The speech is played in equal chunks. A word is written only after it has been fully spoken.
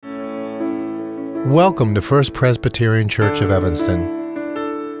Welcome to First Presbyterian Church of Evanston.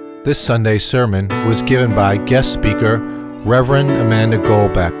 This Sunday's sermon was given by guest speaker Reverend Amanda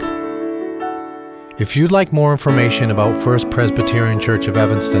Golbek. If you'd like more information about First Presbyterian Church of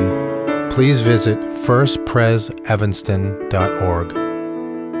Evanston, please visit firstpresevanston.org.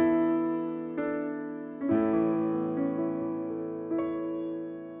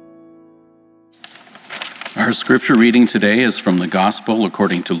 Our scripture reading today is from the Gospel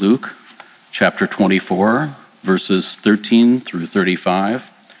according to Luke, chapter 24, verses 13 through 35.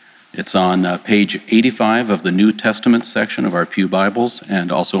 It's on page 85 of the New Testament section of our Pew Bibles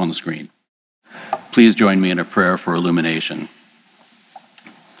and also on the screen. Please join me in a prayer for illumination.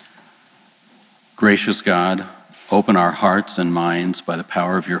 Gracious God, open our hearts and minds by the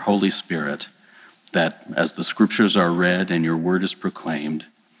power of your Holy Spirit, that as the scriptures are read and your word is proclaimed,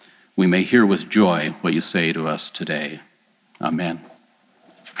 we may hear with joy what you say to us today. Amen.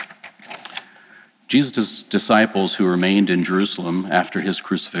 Jesus' disciples who remained in Jerusalem after his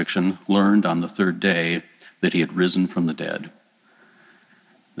crucifixion learned on the third day that he had risen from the dead.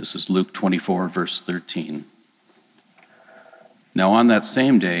 This is Luke 24, verse 13. Now on that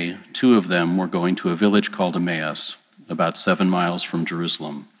same day, two of them were going to a village called Emmaus, about 7 miles from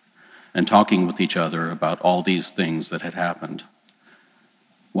Jerusalem, and talking with each other about all these things that had happened.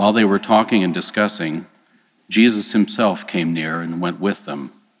 While they were talking and discussing, Jesus himself came near and went with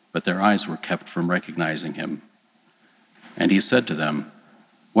them, but their eyes were kept from recognizing him. And he said to them,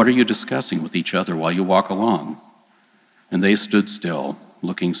 "What are you discussing with each other while you walk along?" And they stood still,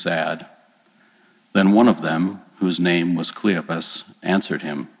 looking sad. Then one of them, whose name was Cleopas, answered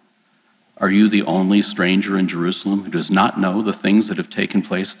him, "Are you the only stranger in Jerusalem who does not know the things that have taken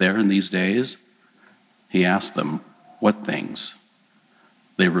place there in these days?" He asked them, "What things?"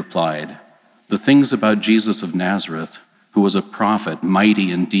 They replied, "The things about Jesus of Nazareth, who was a prophet,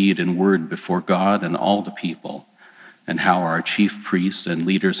 mighty in deed and word before God and all the people, and how our chief priests and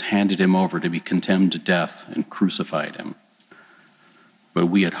leaders handed him over to be condemned to death and crucified him. But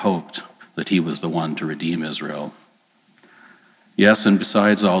we had hoped that he was the one to redeem Israel. Yes, and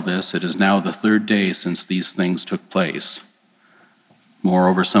besides all this, it is now the third day since these things took place.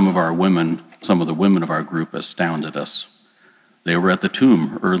 Moreover, some of the women of our group astounded us. They were at the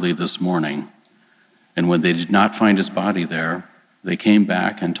tomb early this morning, and when they did not find his body there, they came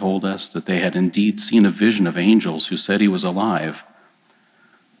back and told us that they had indeed seen a vision of angels who said he was alive.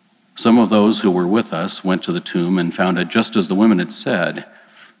 Some of those who were with us went to the tomb and found it just as the women had said,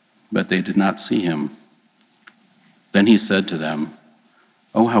 but they did not see him." Then he said to them,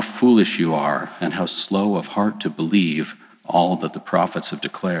 "Oh, how foolish you are, and how slow of heart to believe all that the prophets have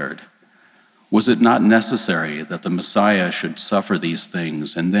declared. Was it not necessary that the Messiah should suffer these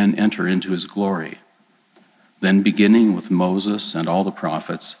things and then enter into his glory?" Then, beginning with Moses and all the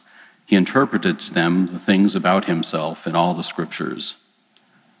prophets, he interpreted to them the things about himself in all the scriptures.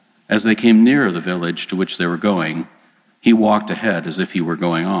 As they came near the village to which they were going, he walked ahead as if he were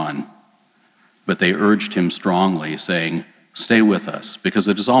going on. But they urged him strongly, saying, "Stay with us, because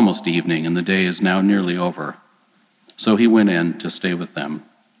it is almost evening and the day is now nearly over." So he went in to stay with them.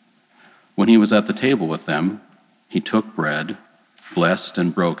 When he was at the table with them, he took bread, blessed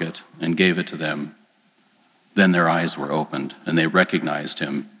and broke it, and gave it to them. Then their eyes were opened, and they recognized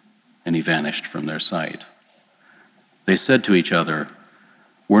him, and he vanished from their sight. They said to each other,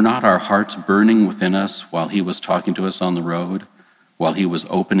 "Were not our hearts burning within us while he was talking to us on the road, while he was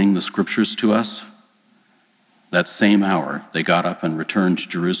opening the scriptures to us?" That same hour they got up and returned to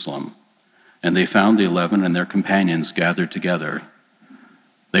Jerusalem, and they found the 11 and their companions gathered together.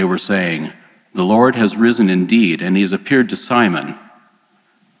 They were saying, "The Lord has risen indeed, and he has appeared to Simon."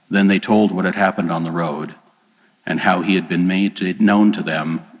 Then they told what had happened on the road, and how he had been made known to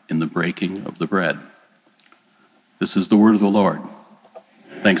them in the breaking of the bread. This is the word of the Lord.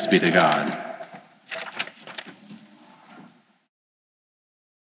 Thanks be to God.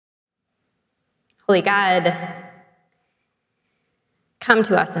 Holy God, come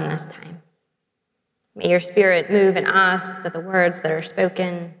to us in this time. May your Spirit move in us, that the words that are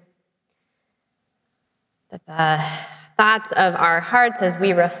spoken, that the thoughts of our hearts as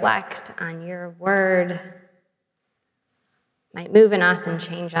we reflect on your word might move in us and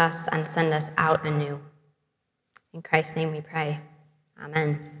change us and send us out anew. In Christ's name we pray.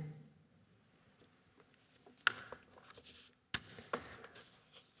 Amen.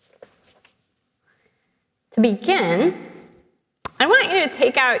 To begin, I want you to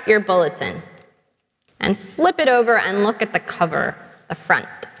take out your bulletin and flip it over and look at the cover, the front.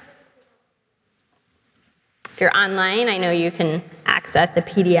 If you're online, I know you can access a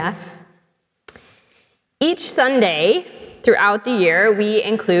PDF. Each Sunday throughout the year, we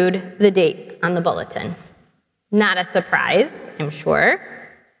include the date. on the bulletin. Not a surprise, I'm sure.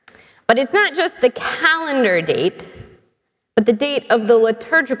 But it's not just the calendar date, but the date of the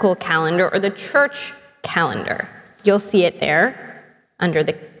liturgical calendar or the church calendar. You'll see it there under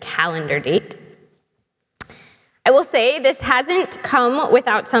the calendar date. I will say this hasn't come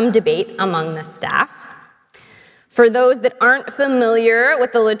without some debate among the staff. For those that aren't familiar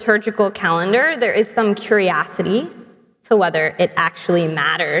with the liturgical calendar, there is some curiosity to whether it actually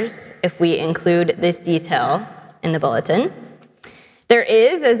matters if we include this detail in the bulletin. There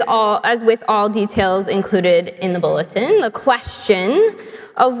is, as with all details included in the bulletin, the question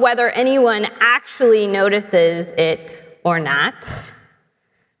of whether anyone actually notices it or not.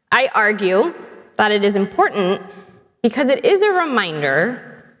 I argue that it is important because it is a reminder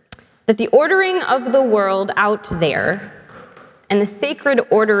that the ordering of the world out there and the sacred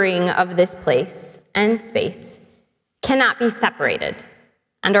ordering of this place and space cannot be separated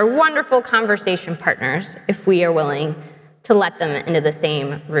and are wonderful conversation partners if we are willing to let them into the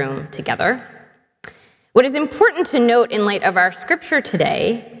same room together. What is important to note in light of our scripture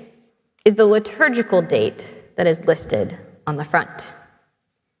today is the liturgical date that is listed on the front.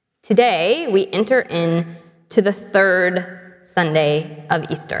 Today, we enter into the third Sunday of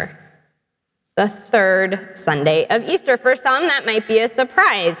Easter. The third Sunday of Easter. For some, that might be a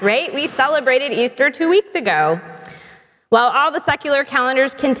surprise, right? We celebrated Easter 2 weeks ago. While all the secular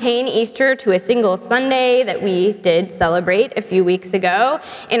calendars contain Easter to a single Sunday that we did celebrate a few weeks ago,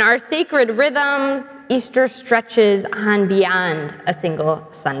 in our sacred rhythms, Easter stretches on beyond a single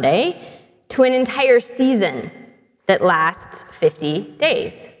Sunday to an entire season that lasts 50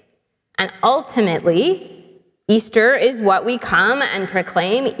 days. And ultimately, Easter is what we come and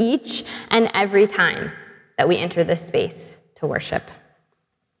proclaim each and every time that we enter this space to worship.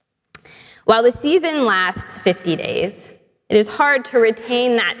 While the season lasts 50 days, it is hard to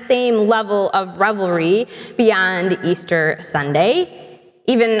retain that same level of revelry beyond Easter Sunday.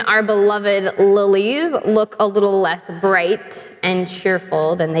 Even our beloved lilies look a little less bright and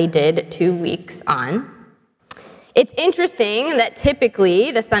cheerful than they did 2 weeks on. It's interesting that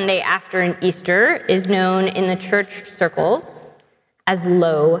typically the Sunday after an Easter is known in the church circles as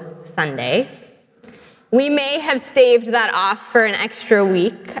Low Sunday. We may have staved that off for an extra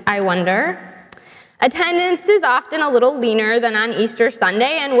week, I wonder. Attendance is often a little leaner than on Easter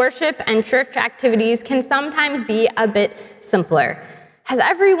Sunday, and worship and church activities can sometimes be a bit simpler, as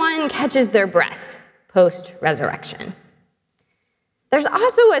everyone catches their breath post-resurrection. There's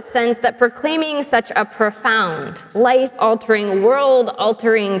also a sense that proclaiming such a profound, life-altering,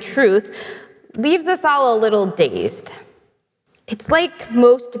 world-altering truth leaves us all a little dazed. It's like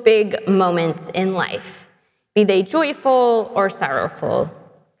most big moments in life, be they joyful or sorrowful.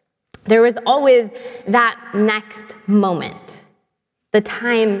 There is always that next moment, the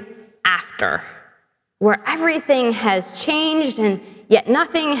time after, where everything has changed and yet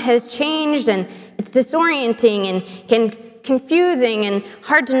nothing has changed, and it's disorienting and confusing and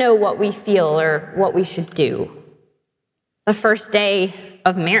hard to know what we feel or what we should do. The first day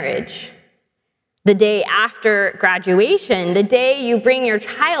of marriage, the day after graduation, the day you bring your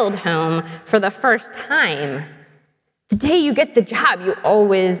child home for the first time, the day you get the job you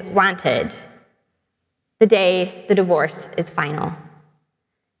always wanted, the day the divorce is final,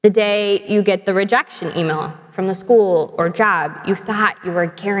 the day you get the rejection email from the school or job you thought you were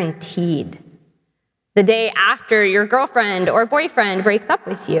guaranteed, the day after your girlfriend or boyfriend breaks up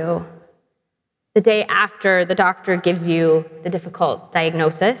with you, the day after the doctor gives you the difficult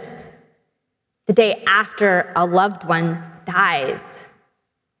diagnosis, the day after a loved one dies,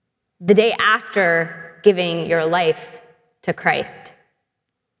 the day after giving your life to Christ.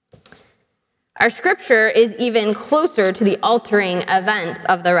 Our scripture is even closer to the altering events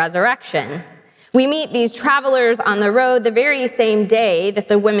of the resurrection. We meet these travelers on the road the very same day that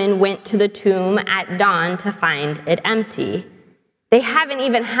the women went to the tomb at dawn to find it empty. They haven't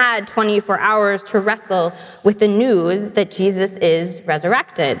even had 24 hours to wrestle with the news that Jesus is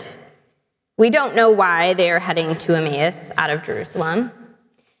resurrected. We don't know why they are heading to Emmaus out of Jerusalem.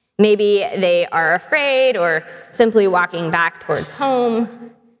 Maybe they are afraid or simply walking back towards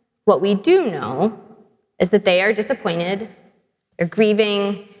home. What we do know is that they are disappointed, they're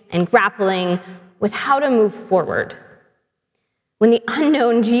grieving and grappling with how to move forward. When the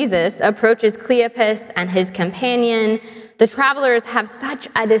unknown Jesus approaches Cleopas and his companion, the travelers have such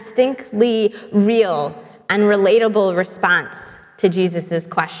a distinctly real and relatable response to Jesus'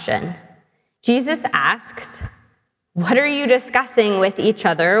 question. Jesus asks, "What are you discussing with each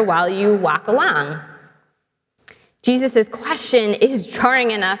other while you walk along?" Jesus' question is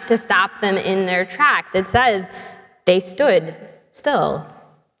jarring enough to stop them in their tracks. It says, they stood still.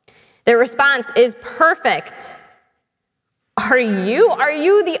 Their response is perfect. Are you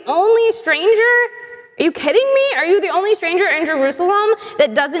the only stranger? Are you kidding me? Are you the only stranger in Jerusalem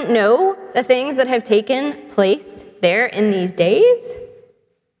that doesn't know the things that have taken place there in these days?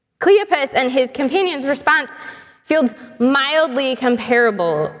 Cleopas and his companions' response feels mildly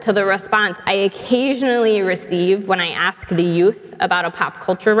comparable to the response I occasionally receive when I ask the youth about a pop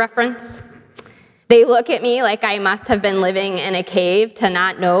culture reference. They look at me like I must have been living in a cave to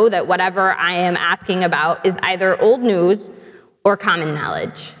not know that whatever I am asking about is either old news or common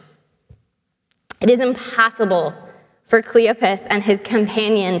knowledge. It is impossible for Cleopas and his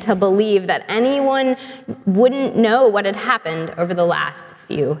companion to believe that anyone wouldn't know what had happened over the last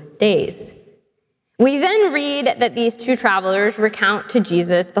few days. We then read that these two travelers recount to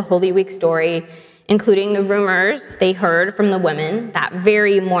Jesus the Holy Week story, including the rumors they heard from the women that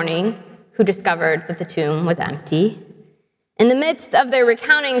very morning who discovered that the tomb was empty. In the midst of their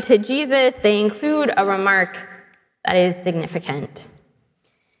recounting to Jesus, they include a remark that is significant.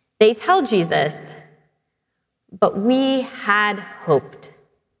 They tell Jesus, "But we had hoped."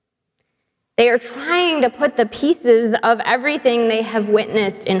 They are trying to put the pieces of everything they have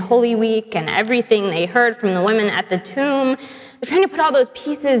witnessed in Holy Week and everything they heard from the women at the tomb. They're trying to put all those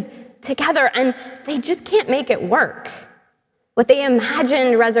pieces together, and they just can't make it work. What they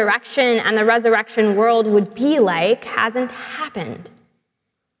imagined resurrection and the resurrection world would be like hasn't happened.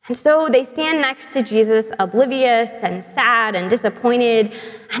 And so they stand next to Jesus, oblivious and sad and disappointed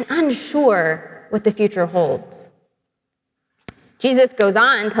and unsure what the future holds. Jesus goes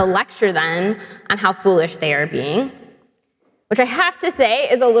on to lecture them on how foolish they are being, which I have to say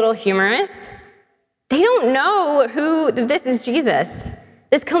is a little humorous. They don't know who this is Jesus.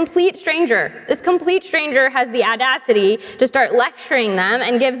 This complete stranger has the audacity to start lecturing them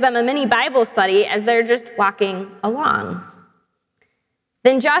and gives them a mini Bible study as they're just walking along.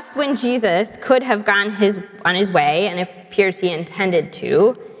 Then just when Jesus could have gone on his way, and it appears he intended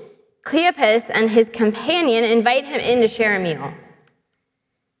to, Cleopas and his companion invite him in to share a meal.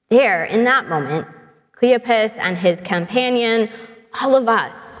 There, in that moment, Cleopas and his companion, all of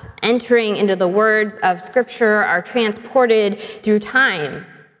us entering into the words of Scripture, are transported through time,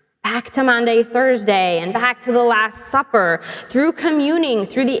 back to Maundy, Thursday, and back to the Last Supper, through communing,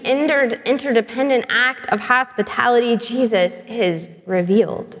 through the interdependent act of hospitality. Jesus is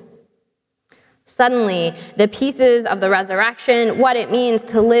revealed. Suddenly, the pieces of the resurrection, what it means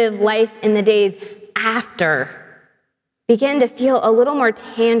to live life in the days after, begin to feel a little more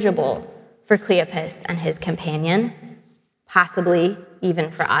tangible for Cleopas and his companion, possibly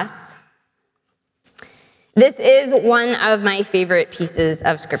even for us. This is one of my favorite pieces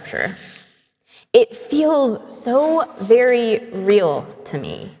of Scripture. It feels so very real to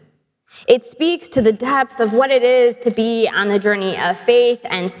me. It speaks to the depth of what it is to be on the journey of faith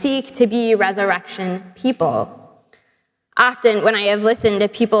and seek to be resurrection people. Often when I have listened to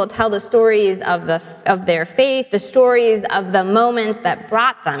people tell the stories of their faith, the stories of the moments that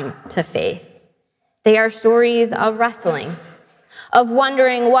brought them to faith, they are stories of wrestling, of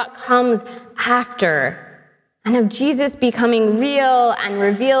wondering what comes after, and of Jesus becoming real and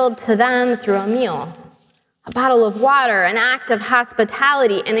revealed to them through a meal, a bottle of water, an act of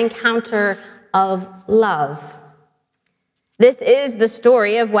hospitality, an encounter of love. This is the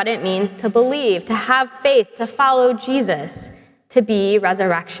story of what it means to believe, to have faith, to follow Jesus, to be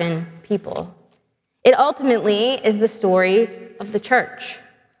resurrection people. It ultimately is the story of the church.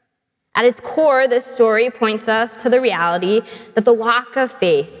 At its core, this story points us to the reality that the walk of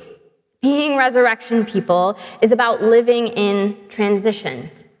faith, being resurrection people, is about living in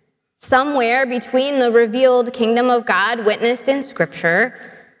transition, somewhere between the revealed kingdom of God witnessed in Scripture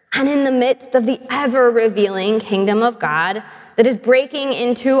and in the midst of the ever-revealing kingdom of God that is breaking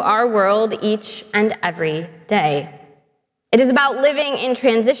into our world each and every day. It is about living in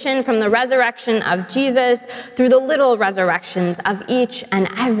transition from the resurrection of Jesus through the little resurrections of each and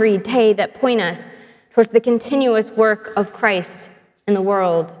every day that point us towards the continuous work of Christ in the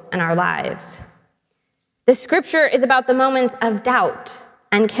world and our lives. The Scripture is about the moments of doubt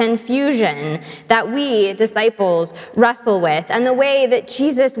and confusion that we, disciples, wrestle with, and the way that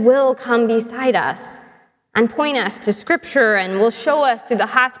Jesus will come beside us and point us to Scripture and will show us through the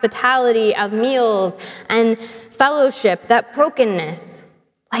hospitality of meals and fellowship that brokenness,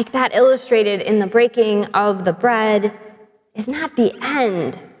 like that illustrated in the breaking of the bread, is not the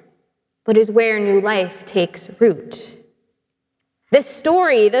end, but is where new life takes root. This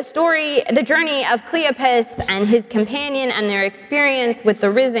story, the journey of Cleopas and his companion and their experience with the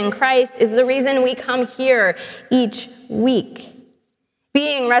risen Christ is the reason we come here each week.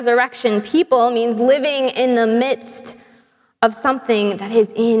 Being resurrection people means living in the midst of something that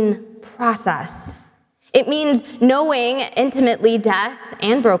is in process. It means knowing intimately death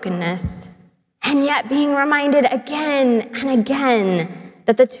and brokenness, and yet being reminded again and again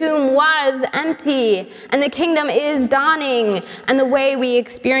that the tomb was empty and the kingdom is dawning, and the way we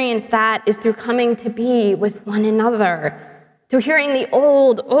experience that is through coming to be with one another, through hearing the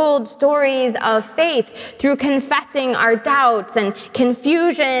old stories of faith, through confessing our doubts and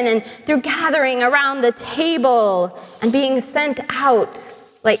confusion, and through gathering around the table and being sent out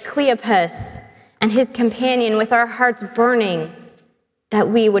like Cleopas and his companion with our hearts burning that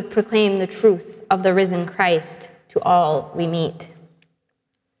we would proclaim the truth of the risen Christ to all we meet.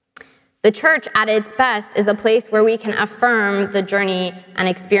 The church at its best is a place where we can affirm the journey and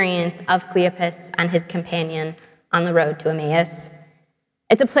experience of Cleopas and his companion on the road to Emmaus.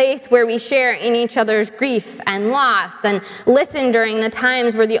 It's a place where we share in each other's grief and loss and listen during the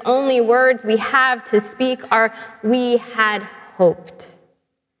times where the only words we have to speak are, "We had hoped."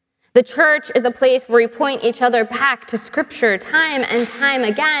 The church is a place where we point each other back to Scripture time and time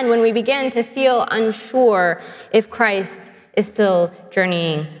again when we begin to feel unsure if Christ is still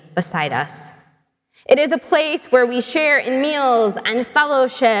journeying beside us. It is a place where we share in meals and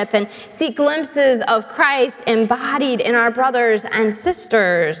fellowship and see glimpses of Christ embodied in our brothers and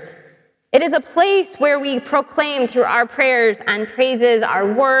sisters. It is a place where we proclaim through our prayers and praises, our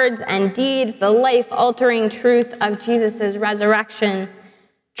words and deeds, the life-altering truth of Jesus' resurrection,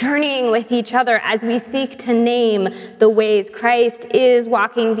 journeying with each other as we seek to name the ways Christ is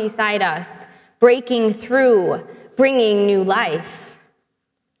walking beside us, breaking through, bringing new life.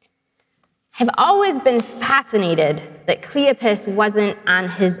 I've always been fascinated that Cleopas wasn't on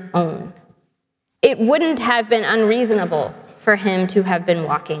his own. It wouldn't have been unreasonable for him to have been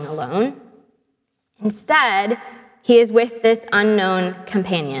walking alone. Instead, he is with this unknown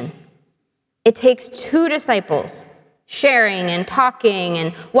companion. It takes two disciples sharing and talking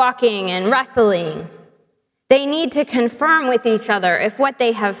and walking and wrestling. They need to confirm with each other if what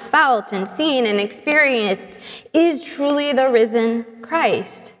they have felt and seen and experienced is truly the risen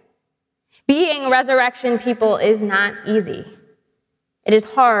Christ. Being resurrection people is not easy. It is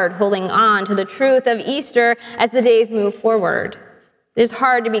hard holding on to the truth of Easter as the days move forward. It is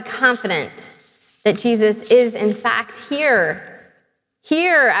hard to be confident that Jesus is in fact here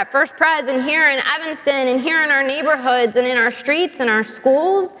at First Pres and here in Evanston and here in our neighborhoods and in our streets and our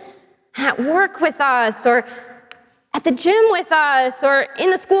schools, and at work with us, or at the gym with us, or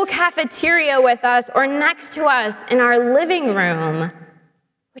in the school cafeteria with us, or next to us in our living room.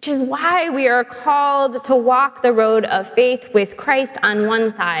 Which is why we are called to walk the road of faith with Christ on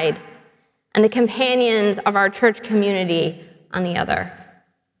one side and the companions of our church community on the other.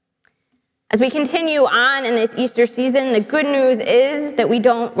 As we continue on in this Easter season, the good news is that we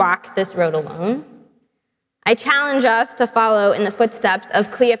don't walk this road alone. I challenge us to follow in the footsteps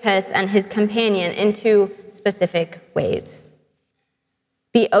of Cleopas and his companion in two specific ways.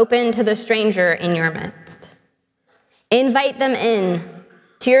 Be open to the stranger in your midst. Invite them in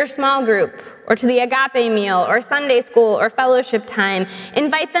to your small group, or to the agape meal, or Sunday school, or fellowship time.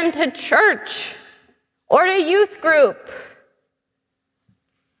 Invite them to church, or to youth group.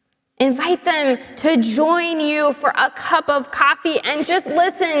 Invite them to join you for a cup of coffee and just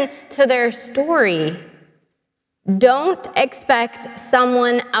listen to their story. Don't expect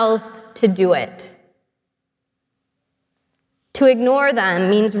someone else to do it. To ignore them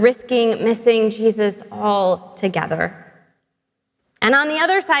means risking missing Jesus altogether. And on the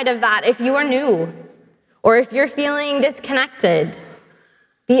other side of that, if you are new, or if you're feeling disconnected,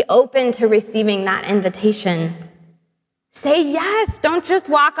 be open to receiving that invitation. Say yes, don't just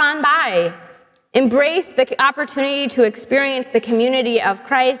walk on by. Embrace the opportunity to experience the community of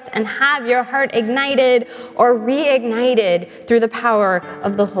Christ and have your heart ignited or reignited through the power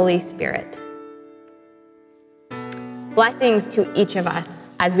of the Holy Spirit. Blessings to each of us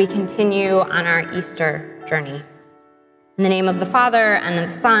as we continue on our Easter journey. In the name of the Father, and of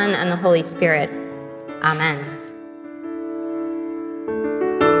the Son, and the Holy Spirit. Amen.